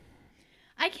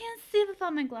can't see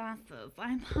without my glasses.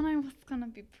 I thought I was going to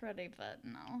be pretty, but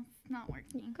no, it's not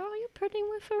working. Girl, you're pretty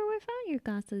with or without your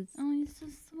glasses. Oh, you're so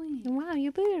sweet. Wow,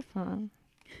 you're beautiful.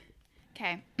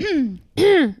 Okay.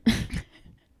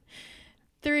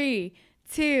 3,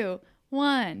 2,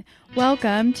 1.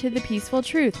 Welcome to The Peaceful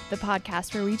Truth, the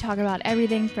podcast where we talk about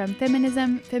everything from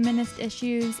feminism, feminist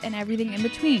issues, and everything in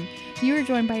between. You are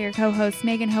joined by your co-hosts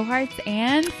Megan Hoharts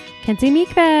and Kenzie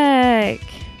Meekbeck.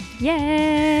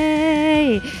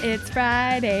 Yay! It's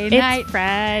Friday night.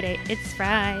 It's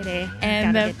Friday.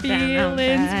 And the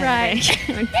feeling's right.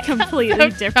 Completely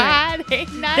different. Friday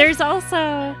night. There's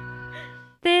also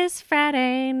This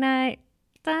Friday Night.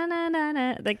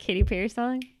 Da-na-na-na, the Katy Perry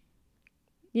song.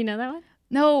 You know that one?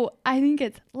 No, I think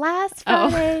it's Last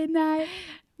Friday night.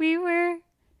 We were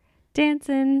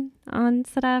dancing on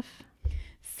stuff.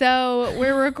 So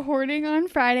we're recording on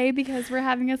Friday because we're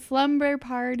having a slumber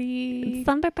party.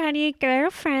 Slumber party,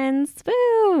 girlfriends.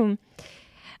 Woo!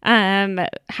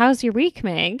 How's your week,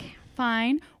 Meg?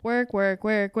 Fine. Work. You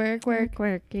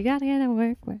gotta get to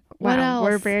work. What Wow, else?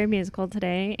 we're very musical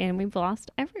today, and we've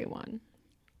lost everyone.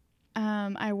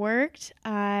 I worked.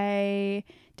 I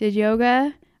did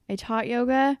yoga. I taught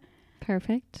yoga.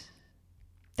 Perfect.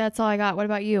 That's all I got. What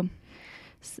about you?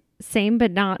 Same,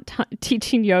 but not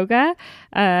teaching yoga.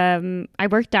 I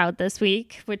worked out this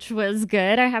week, which was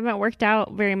good. I haven't worked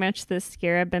out very much this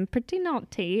year. I've been pretty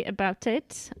naughty about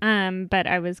it, but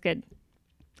I was good.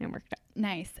 I worked out.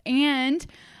 Nice. And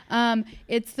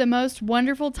it's the most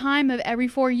wonderful time of every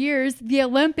 4 years, the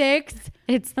Olympics.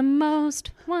 It's the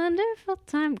most wonderful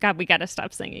time. God, we got to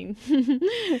stop singing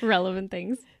relevant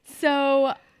things.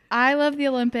 So I love the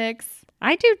Olympics.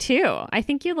 I do too. I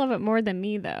think you love it more than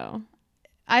me, though.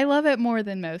 I love it more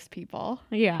than most people.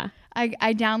 Yeah.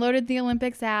 I downloaded the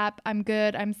Olympics app. I'm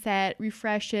good. I'm set.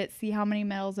 Refresh it. See how many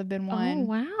medals have been won. Oh,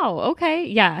 wow. Okay.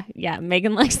 Yeah.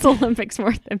 Megan likes the Olympics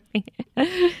more than me.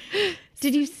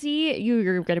 Did you see,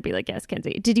 you're going to be like, yes,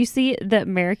 Kenzie. Did you see the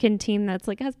American team that's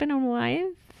like husband and wife?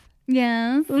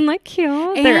 Yes. Isn't that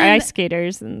cute? They're ice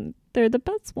skaters and they're the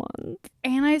best ones.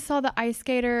 And I saw the ice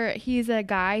skater. He's a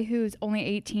guy who's only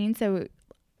 18. So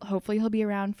hopefully he'll be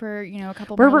around for, a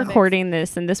couple We're more Olympics. recording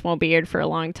this and this won't be aired for a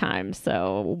long time.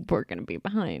 So we're going to be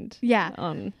behind. Yeah.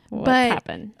 On what's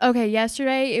happened. Okay.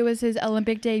 Yesterday it was his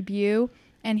Olympic debut.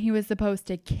 And he was supposed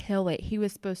to kill it. He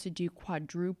was supposed to do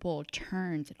quadruple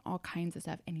turns and all kinds of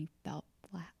stuff. And he fell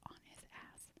flat on his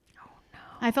ass. Oh, no.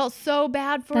 I felt so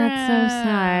bad for him. That's so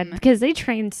sad. Because they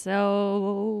trained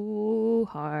so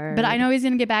hard. But I know he's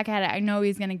going to get back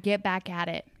at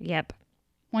it. Yep.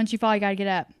 Once you fall, you got to get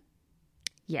up.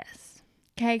 Yes.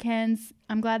 Okay, Kens.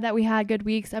 I'm glad that we had good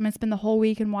weeks. I'm going to spend the whole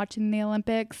weekend watching the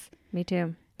Olympics. Me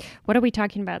too. What are we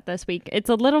talking about this week? It's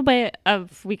a little bit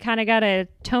of, we kind of got to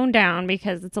tone down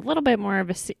because it's a little bit more of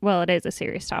it is a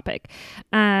serious topic.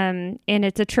 And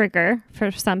it's a trigger for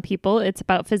some people. It's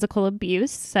about physical abuse.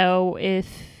 So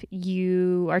if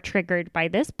you are triggered by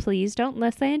this, please don't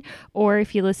listen. Or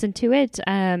if you listen to it,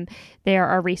 there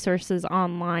are resources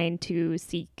online to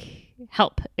seek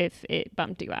help if it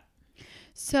bumped you out.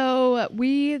 So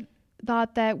we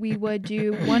thought that we would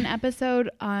do one episode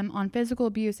on physical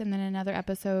abuse and then another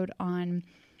episode on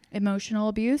emotional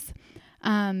abuse,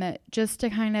 just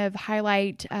to kind of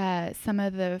highlight some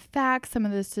of the facts, some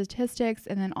of the statistics,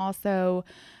 and then also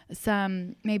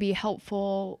some maybe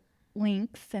helpful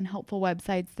links and helpful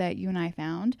websites that you and I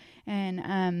found. And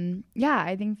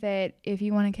I think that if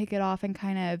you want to kick it off and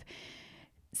kind of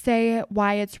say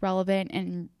why it's relevant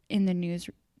and in the news.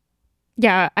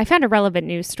 Yeah, I found a relevant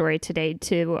news story today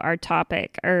to our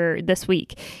topic or this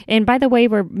week. And by the way,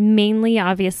 we're a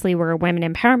women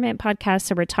empowerment podcast.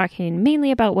 So we're talking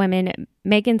mainly about women.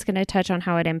 Megan's going to touch on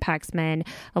how it impacts men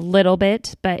a little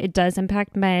bit, but it does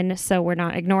impact men. So we're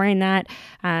not ignoring that.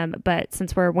 But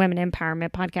since we're a women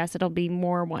empowerment podcast, it'll be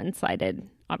more one-sided,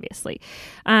 obviously.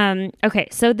 Okay,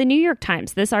 so the New York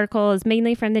Times. This article is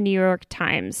mainly from the New York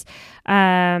Times.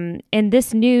 And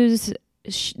this news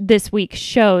this week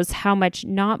shows how much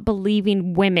not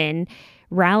believing women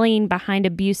rallying behind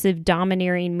abusive,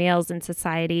 domineering males in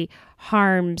society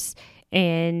harms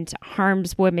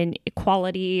women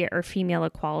equality or female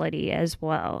equality as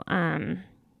well. And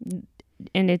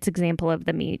it's example of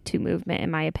the Me Too movement,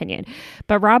 in my opinion.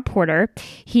 But Rob Porter,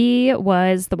 he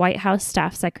was the White House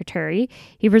staff secretary.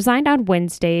 He resigned on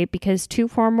Wednesday because two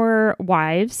former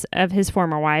wives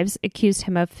accused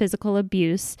him of physical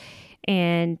abuse,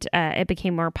 and it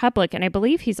became more public. And I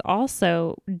believe he's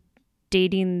also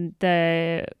dating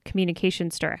the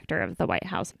communications director of the White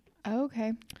House. Oh,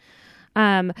 okay.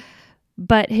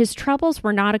 But his troubles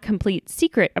were not a complete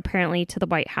secret, apparently, to the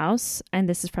White House. And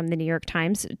this is from the New York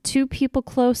Times. 2 people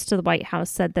close to the White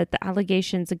House said that the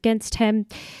allegations against him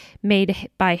made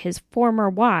by his former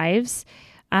wives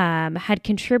had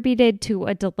contributed to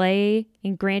a delay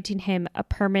in granting him a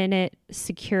permanent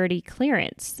security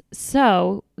clearance.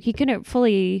 So he couldn't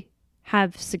fully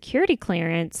have security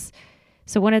clearance.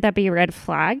 So wouldn't that be a red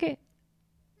flag?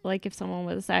 Like if someone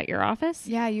was at your office?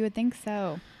 Yeah, you would think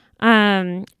so.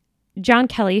 John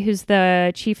Kelly, who's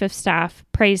the chief of staff,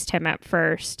 praised him at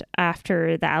first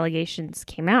after the allegations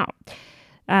came out.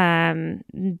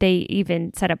 They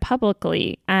even said it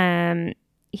publicly.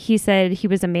 He said he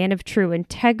was a man of true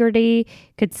integrity,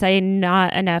 could say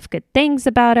not enough good things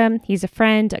about him. He's a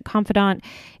friend, a confidant,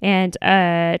 and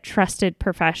a trusted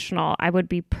professional. I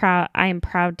am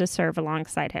proud to serve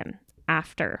alongside him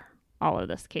after all of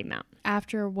this came out.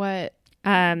 After what?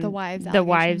 The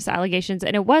wives' allegations.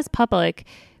 And it was public,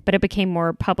 but it became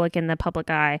more public in the public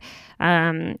eye.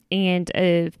 And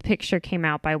a picture came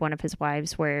out by one of his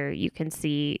wives where you can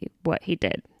see what he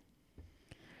did.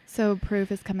 So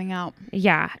proof is coming out.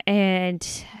 Yeah. And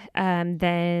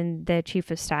then the chief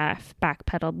of staff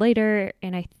backpedaled later.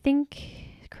 And I think,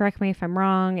 correct me if I'm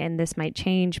wrong, and this might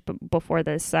change before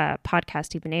this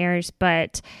podcast even airs,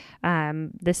 but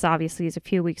this obviously is a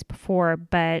few weeks before.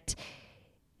 But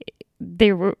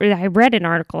I read an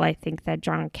article, I think, that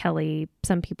John Kelly,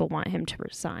 some people want him to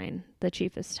resign, the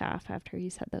chief of staff, after he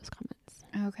said those comments.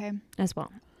 Okay. As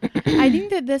well. I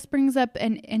think that this brings up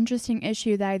an interesting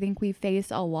issue that I think we face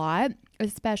a lot,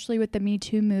 especially with the Me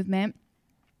Too movement.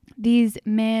 These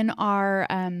men are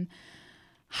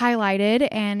highlighted,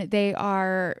 and they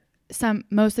are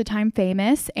most of the time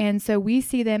famous. And so we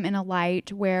see them in a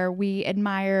light where we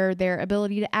admire their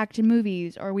ability to act in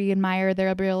movies, or we admire their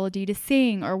ability to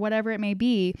sing, or whatever it may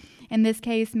be. In this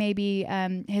case, maybe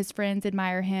his friends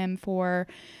admire him for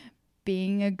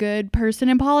being a good person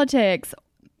in politics.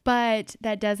 But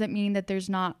that doesn't mean that there's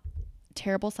not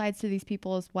terrible sides to these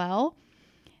people as well.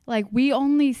 Like, we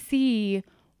only see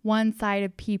one side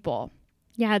of people.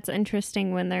 Yeah, it's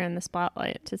interesting when they're in the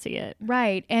spotlight to see it.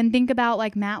 Right. And think about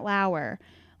like Matt Lauer.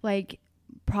 Like,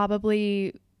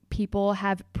 probably people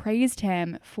have praised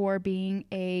him for being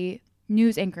a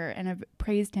news anchor and have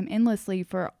praised him endlessly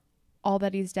for all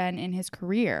that he's done in his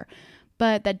career.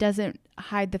 But that doesn't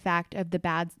hide the fact of the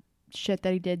bad shit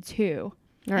that he did too.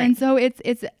 Right. And so it's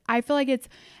I feel like it's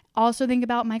also, think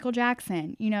about Michael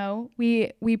Jackson. You know,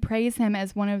 we praise him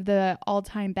as one of the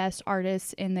all-time best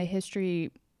artists in the history,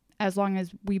 as long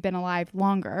as we've been alive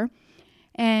longer.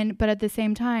 But at the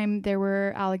same time, there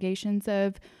were allegations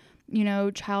of, you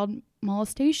know, child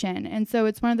molestation. And so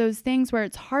it's one of those things where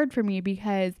it's hard for me,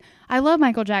 because I love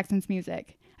Michael Jackson's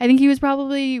music. I think he was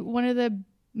probably one of the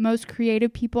most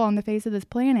creative people on the face of this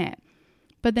planet.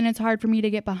 But then it's hard for me to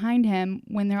get behind him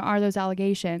when there are those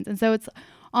allegations. And so it's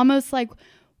almost like,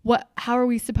 how are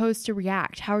we supposed to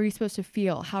react? How are we supposed to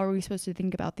feel? How are we supposed to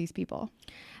think about these people?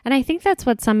 And I think that's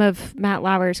what some of Matt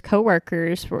Lauer's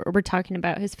coworkers were talking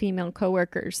about, his female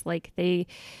coworkers. Like,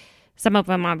 some of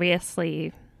them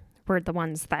obviously were the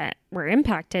ones that were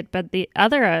impacted, but the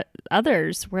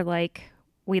others were like,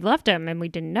 we loved him and we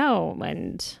didn't know.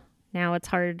 And now it's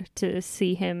hard to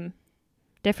see him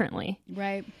differently.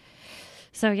 Right.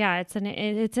 So yeah, it's an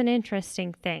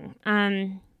interesting thing.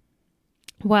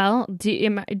 Well,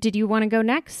 did you want to go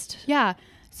next? Yeah.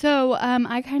 So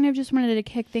I kind of just wanted to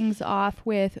kick things off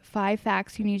with 5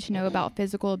 facts you need to know about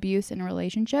physical abuse in a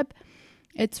relationship.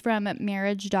 It's from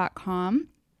marriage.com.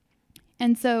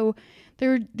 And so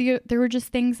there were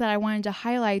just things that I wanted to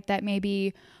highlight that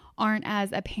maybe aren't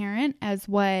as apparent as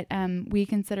what we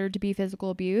consider to be physical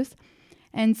abuse.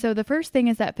 And so the first thing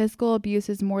is that physical abuse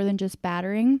is more than just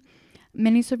battering.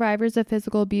 Many survivors of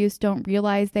physical abuse don't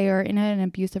realize they are in an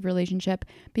abusive relationship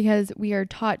because we are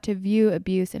taught to view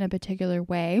abuse in a particular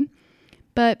way.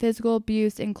 But physical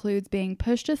abuse includes being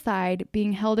pushed aside,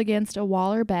 being held against a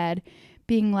wall or bed,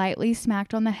 being lightly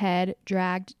smacked on the head,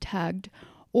 dragged, tugged,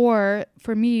 or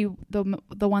for me,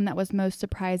 the one that was most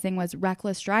surprising was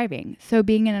reckless driving. So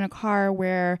being in a car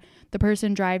where the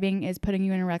person driving is putting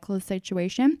you in a reckless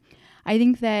situation. I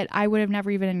think that I would have never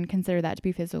even considered that to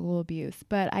be physical abuse,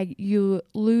 but you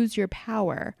lose your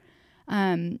power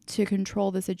to control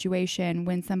the situation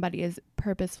when somebody is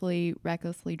purposefully,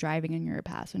 recklessly driving and you're a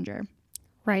passenger.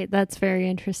 Right. That's very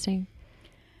interesting.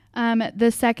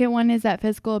 The second one is that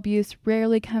physical abuse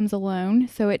rarely comes alone.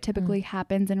 So it typically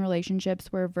happens in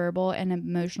relationships where verbal and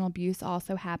emotional abuse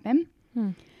also happen.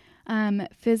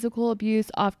 Physical abuse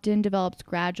often develops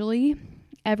gradually.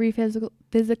 Every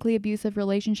physically abusive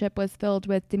relationship was filled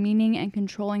with demeaning and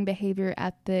controlling behavior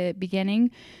at the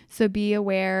beginning. So be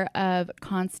aware of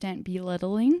constant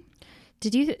belittling.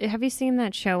 Have you seen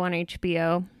that show on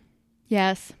HBO?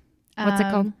 Yes. What's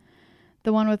it called?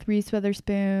 The one with Reese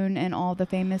Witherspoon and all the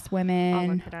famous women. I'll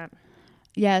look it up.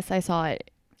 Yes, I saw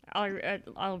it. All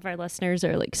of our listeners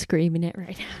are like screaming it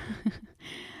right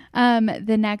now.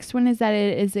 The next one is that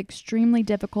it is extremely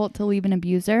difficult to leave an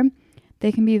abuser.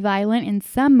 They can be violent in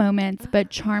some moments, but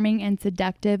charming and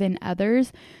seductive in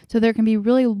others. So there can be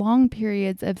really long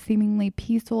periods of seemingly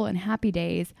peaceful and happy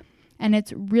days. And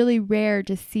it's really rare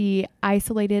to see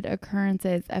isolated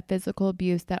occurrences of physical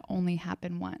abuse that only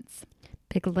happen once.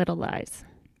 Big Little Lies.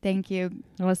 Thank you.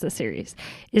 Was the series.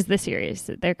 Is the series.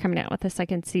 They're coming out with a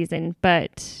second season,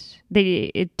 but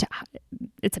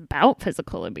it's about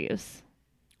physical abuse.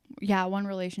 Yeah, one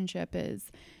relationship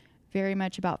is very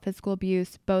much about physical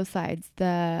abuse, both sides.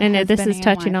 This is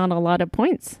touching on a lot of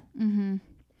points. Mm-hmm.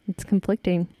 It's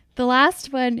conflicting. The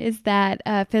last one is that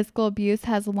physical abuse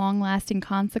has long-lasting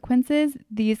consequences.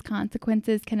 These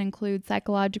consequences can include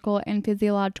psychological and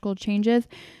physiological changes.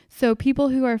 So people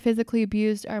who are physically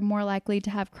abused are more likely to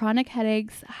have chronic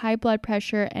headaches, high blood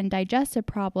pressure, and digestive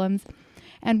problems.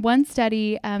 And one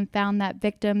study found that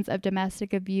victims of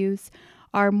domestic abuse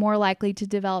are more likely to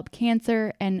develop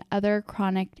cancer and other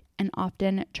chronic and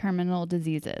often terminal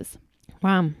diseases.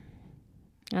 Wow.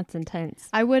 That's intense.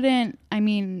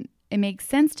 It makes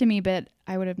sense to me, but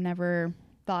I would have never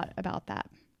thought about that.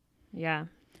 Yeah.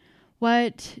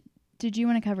 What did you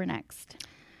want to cover next?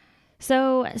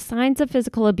 So, signs of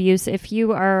physical abuse, if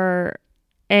you are,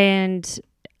 and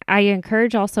I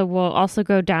encourage we'll also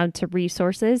go down to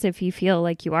resources if you feel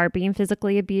like you are being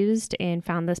physically abused and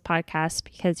found this podcast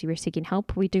because you were seeking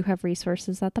help. We do have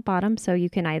resources at the bottom, so you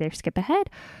can either skip ahead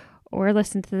or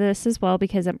listen to this as well,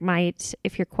 because it might,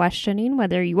 if you're questioning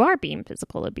whether you are being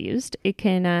physically abused, it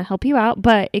can help you out.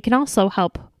 But it can also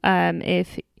help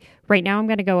if right now I'm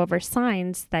going to go over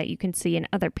signs that you can see in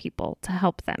other people to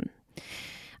help them.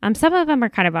 Some of them are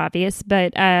kind of obvious,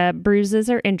 but bruises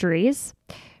or injuries,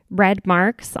 red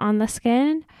marks on the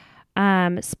skin,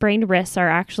 sprained wrists are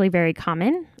actually very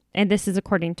common. And this is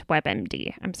according to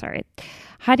WebMD. I'm sorry.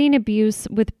 Hiding abuse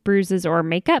with bruises or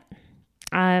makeup.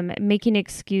 Making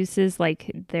excuses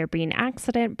like they're being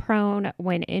accident prone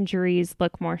when injuries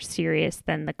look more serious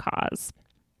than the cause.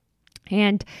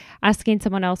 And asking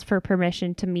someone else for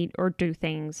permission to meet or do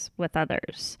things with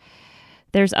others.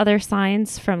 There's other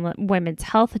signs from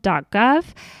womenshealth.gov.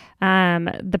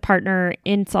 The partner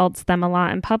insults them a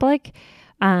lot in public.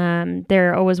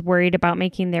 They're always worried about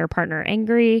making their partner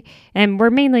angry. And we're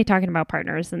mainly talking about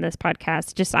partners in this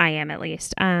podcast, just I am at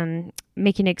least.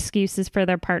 Making excuses for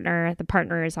their partner. The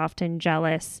partner is often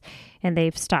jealous and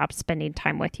they've stopped spending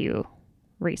time with you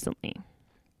recently.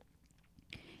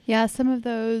 Yeah, some of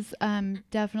those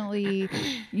definitely,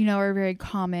 are very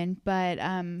common, but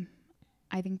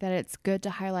I think that it's good to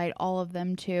highlight all of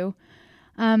them too.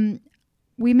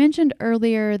 We mentioned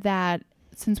earlier that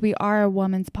since we are a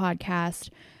woman's podcast,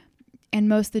 and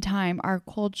most of the time our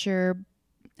culture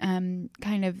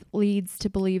kind of leads to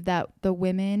believe that the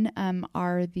women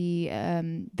are the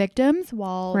victims,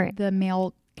 while right. the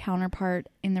male counterpart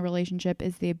in the relationship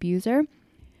is the abuser.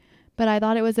 But I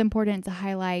thought it was important to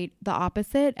highlight the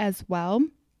opposite as well,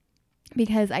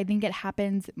 because I think it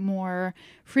happens more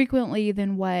frequently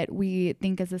than what we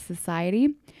think as a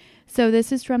society. So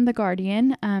this is from The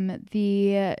Guardian.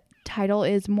 The title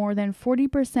is "More than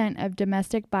 40% of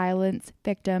domestic violence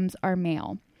victims are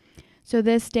male." So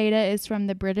this data is from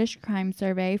the British Crime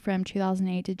Survey from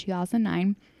 2008 to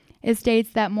 2009. It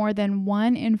states that more than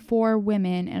 1 in 4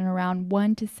 women and around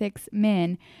 1 to 6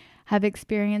 men have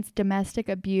experienced domestic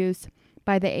abuse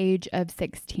by the age of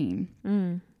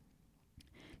 16.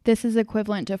 This is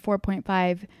equivalent to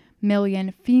 4.5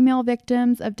 million female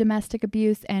victims of domestic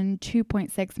abuse and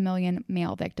 2.6 million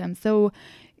male victims. So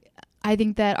I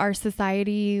think that our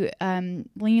society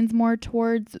leans more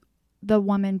towards the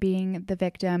woman being the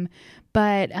victim,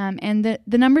 but and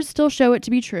the numbers still show it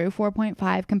to be true,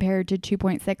 4.5 compared to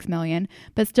 2.6 million,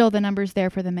 but still the numbers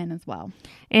there for the men as well.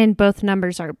 And both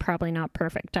numbers are probably not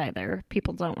perfect either.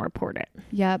 People don't report it.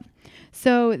 Yep.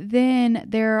 So then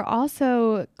there are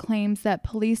also claims that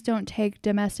police don't take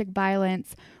domestic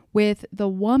violence with the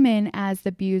woman as the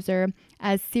abuser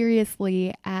as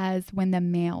seriously as when the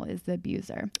male is the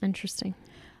abuser. Interesting.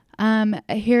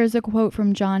 Here's a quote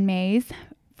from John Mays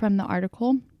from the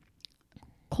article.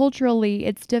 "Culturally,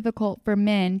 it's difficult for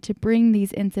men to bring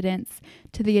these incidents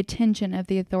to the attention of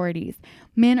the authorities.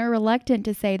 Men are reluctant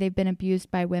to say they've been abused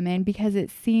by women because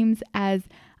it seems as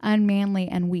unmanly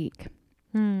and weak."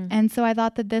 And so I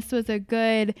thought that this was a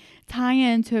good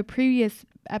tie-in to a previous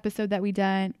episode that we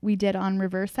did on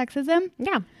reverse sexism.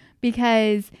 Yeah.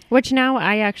 Because... Which now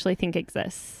I actually think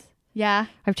exists. Yeah.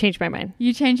 I've changed my mind.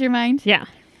 You changed your mind? Yeah.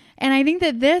 And I think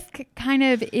that this kind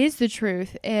of is the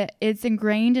truth. It's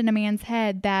ingrained in a man's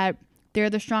head that they're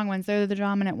the strong ones. They're the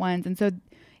dominant ones. And so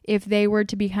if they were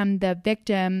to become the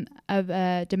victim of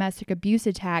a domestic abuse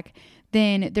attack,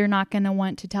 then they're not going to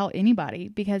want to tell anybody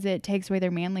because it takes away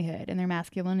their manlyhood and their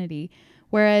masculinity.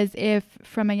 Whereas if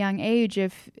from a young age,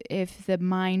 if the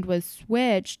mind was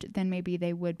switched, then maybe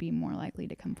they would be more likely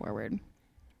to come forward.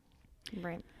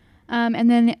 Right. And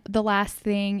then the last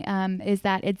thing is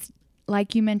that it's,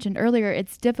 like you mentioned earlier,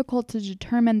 it's difficult to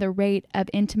determine the rate of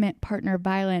intimate partner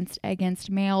violence against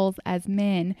males as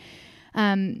men,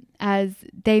 as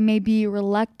they may be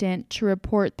reluctant to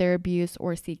report their abuse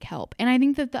or seek help. And I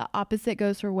think that the opposite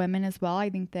goes for women as well. I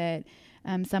think that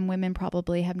some women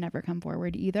probably have never come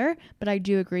forward either, but I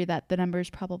do agree that the number is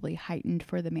probably heightened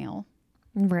for the male.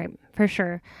 Right, for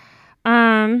sure.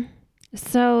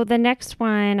 So the next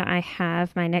one I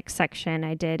have, my next section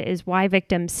I did is why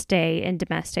victims stay in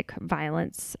domestic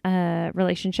violence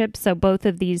relationships. So both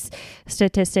of these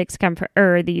statistics come from,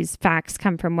 or these facts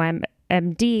come from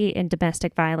WebMD and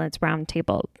Domestic Violence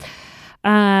Roundtable.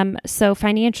 So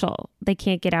financial, they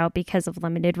can't get out because of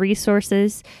limited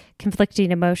resources,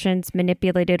 conflicting emotions,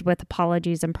 manipulated with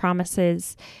apologies and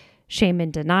promises, shame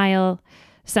and denial,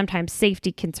 sometimes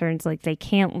safety concerns like they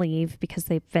can't leave because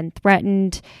they've been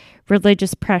threatened,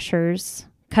 religious pressures,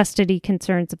 custody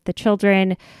concerns of the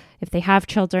children, if they have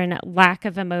children, lack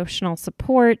of emotional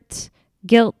support,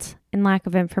 guilt, and lack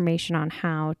of information on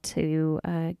how to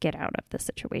get out of the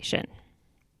situation.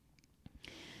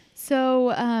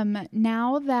 So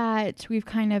now that we've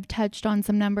kind of touched on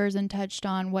some numbers and touched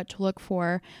on what to look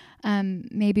for,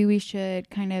 maybe we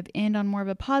should kind of end on more of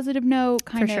a positive note,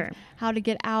 how to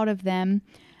get out of them,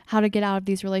 how to get out of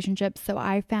these relationships. So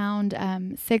I found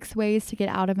 6 ways to get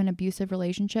out of an abusive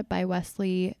relationship by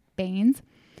Wesley Baines.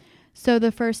 So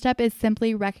the first step is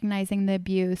simply recognizing the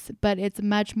abuse, but it's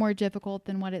much more difficult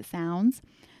than what it sounds.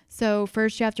 So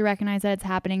first you have to recognize that it's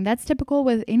happening. That's typical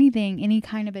with anything, any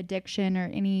kind of addiction or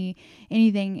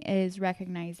anything is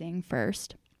recognizing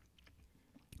first.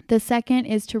 The second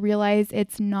is to realize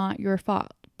it's not your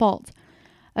fault.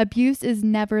 Abuse is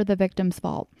never the victim's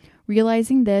fault.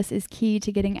 Realizing this is key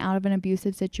to getting out of an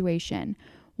abusive situation.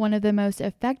 One of the most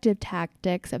effective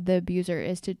tactics of the abuser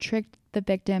is to trick the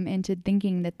victim into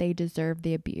thinking that they deserve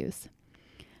the abuse.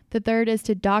 The third is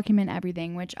to document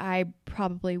everything, which I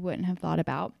probably wouldn't have thought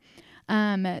about.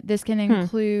 This can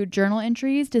include journal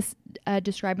entries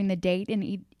describing the date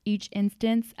in each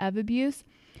instance of abuse.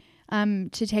 To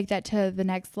take that to the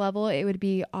next level, it would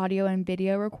be audio and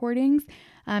video recordings,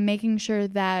 making sure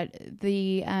that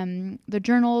the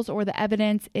journals or the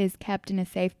evidence is kept in a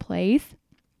safe place.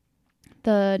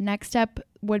 The next step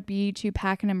would be to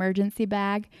pack an emergency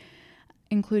bag,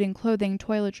 including clothing,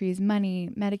 toiletries, money,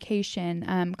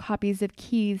 medication, copies of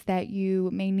keys that you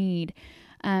may need,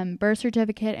 birth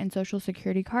certificate and social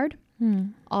security card.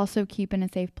 Also keep in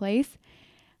a safe place.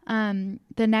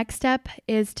 The next step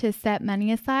is to set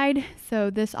money aside.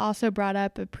 So this also brought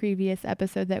up a previous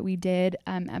episode that we did,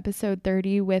 episode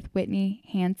 30 with Whitney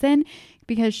Hansen,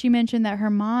 because she mentioned that her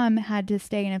mom had to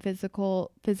stay in a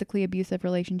physically abusive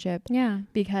relationship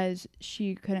because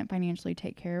she couldn't financially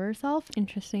take care of herself.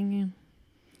 Interesting, yeah.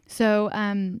 So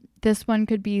this one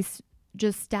could be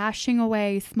just stashing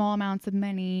away small amounts of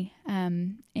money,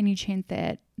 any chance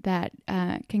that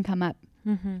can come up.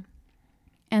 Mm-hmm.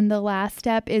 And the last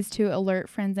step is to alert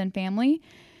friends and family.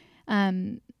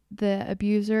 The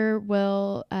abuser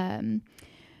will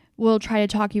try to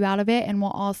talk you out of it and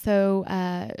will also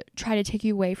try to take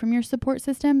you away from your support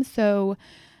system. So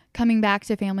coming back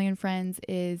to family and friends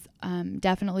is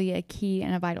definitely a key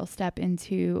and a vital step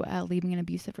into leaving an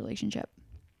abusive relationship.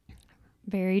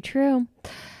 Very true.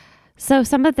 So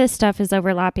some of this stuff is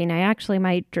overlapping. I actually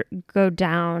might go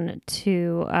down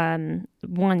to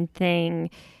one thing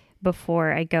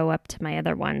before I go up to my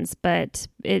other ones, but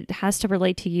it has to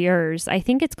relate to yours. I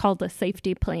think it's called a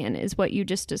safety plan is what you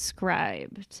just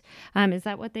described. Is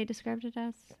that what they described it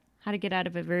as? How to get out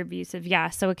of a very abusive.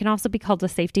 Yeah. So it can also be called a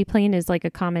safety plan is like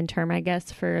a common term, I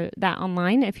guess, for that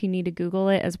online if you need to Google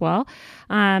it as well.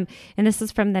 And this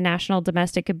is from the National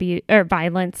Domestic Abuse or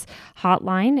Violence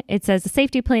Hotline. It says a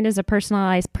safety plan is a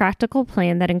personalized, practical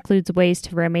plan that includes ways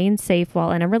to remain safe while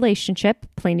in a relationship,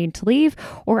 planning to leave,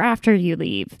 or after you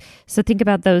leave. So think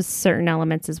about those certain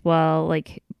elements as well,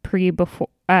 like pre,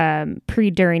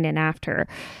 during, and after.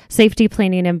 Safety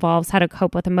planning involves how to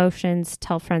cope with emotions,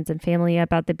 tell friends and family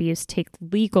about the abuse, take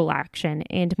legal action,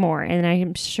 and more. And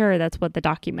I'm sure that's what the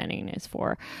documenting is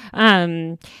for.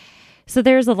 So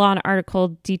there's a long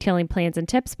article detailing plans and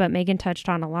tips, but Megan touched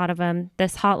on a lot of them.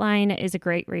 This hotline is a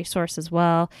great resource as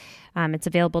well. It's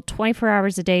available 24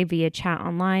 hours a day via chat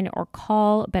online or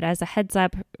call. But as a heads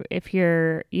up, if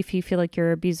you feel like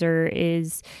your abuser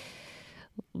is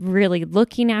really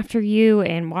looking after you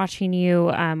and watching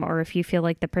you, or if you feel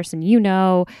like the person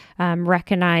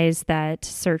recognize that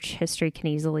search history can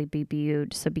easily be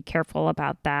viewed. So be careful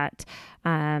about that.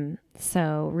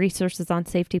 So resources on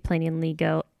safety planning,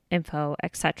 legal info,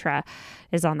 etc.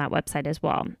 is on that website as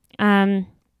well.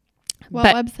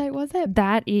 What website was it?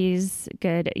 That is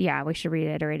good. Yeah, we should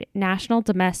reiterate it. National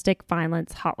Domestic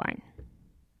Violence Hotline.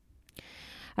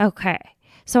 Okay.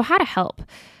 So how to help.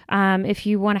 If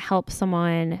you want to help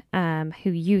someone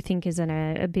who you think is in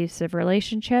an abusive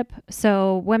relationship.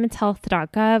 So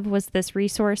womenshealth.gov was this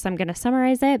resource. I'm going to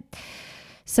summarize it.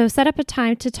 So set up a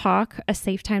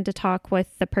safe time to talk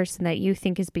with the person that you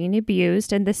think is being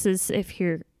abused. And this is if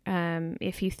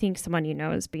you think someone you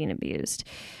know is being abused.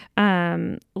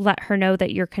 Let her know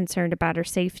that you're concerned about her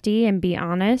safety and be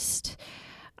honest.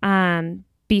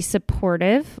 Be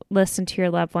supportive. Listen to your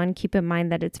loved one. Keep in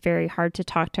mind that it's very hard to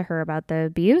talk to her about the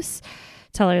abuse.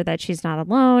 Tell her that she's not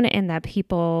alone and that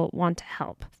people want to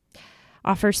help.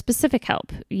 Offer specific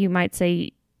help. You might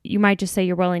just say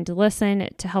you're willing to listen,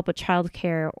 to help with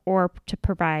childcare, or to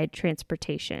provide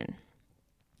transportation.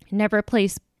 Never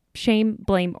place shame,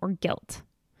 blame, or guilt.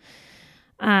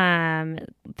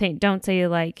 Don't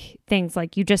say things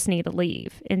like you just need to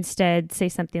leave. Instead, say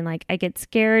something like, I get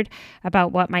scared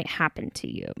about what might happen to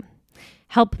you.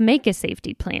 Help make a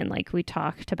safety plan like we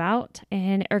talked about,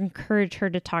 and encourage her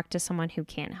to talk to someone who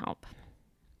can help.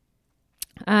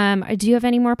 Do you have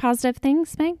any more positive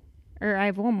things, Meg? Or I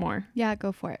have one more. Yeah,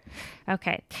 go for it.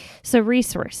 Okay. So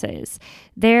resources.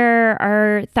 There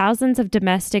are thousands of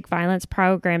domestic violence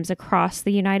programs across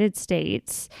the United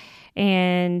States.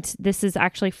 And this is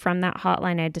actually from that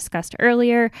hotline I discussed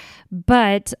earlier.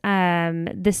 But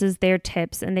this is their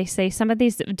tips. And they say some of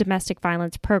these domestic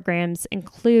violence programs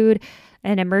include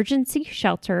an emergency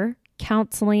shelter,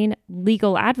 counseling,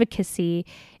 legal advocacy,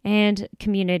 and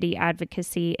community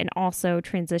advocacy, and also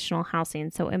transitional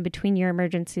housing. So in between your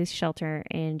emergency shelter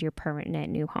and your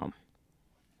permanent new home.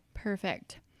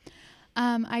 Perfect.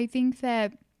 I think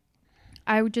that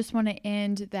I would just want to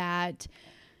end that.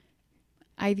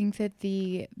 I think that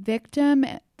the victim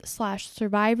 /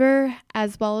 survivor,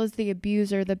 as well as the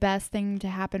abuser, the best thing to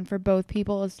happen for both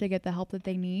people is to get the help that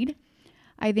they need.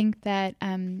 I think that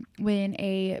when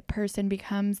a person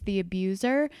becomes the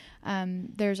abuser,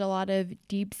 there's a lot of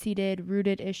deep-seated,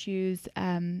 rooted issues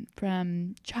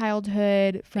from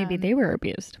childhood. Maybe they were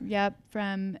abused. Yep,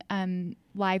 from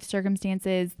life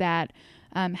circumstances that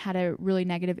had a really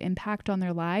negative impact on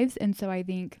their lives. And so I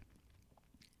think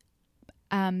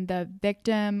the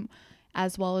victim,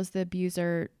 as well as the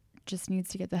abuser, just needs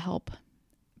to get the help,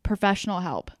 professional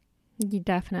help.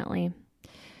 Definitely.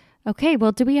 Okay,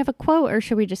 well, do we have a quote or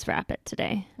should we just wrap it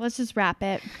today? Let's just wrap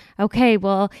it. Okay,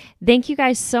 well, thank you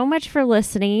guys so much for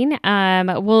listening.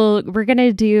 We're going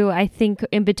to do, I think,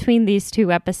 in between these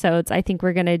two episodes, I think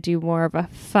we're going to do more of a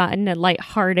fun and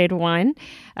lighthearted one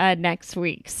next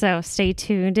week. So stay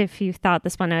tuned if you thought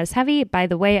this one was heavy. By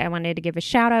the way, I wanted to give a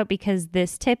shout out because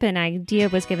this tip and idea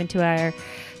was given to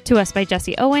us by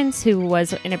Jessie Owens, who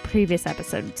was in a previous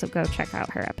episode. So go check out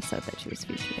her episode that she was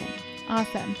featured in.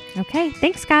 Awesome. Okay.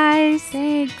 Thanks, guys.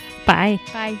 Thanks. Bye.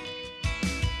 Bye.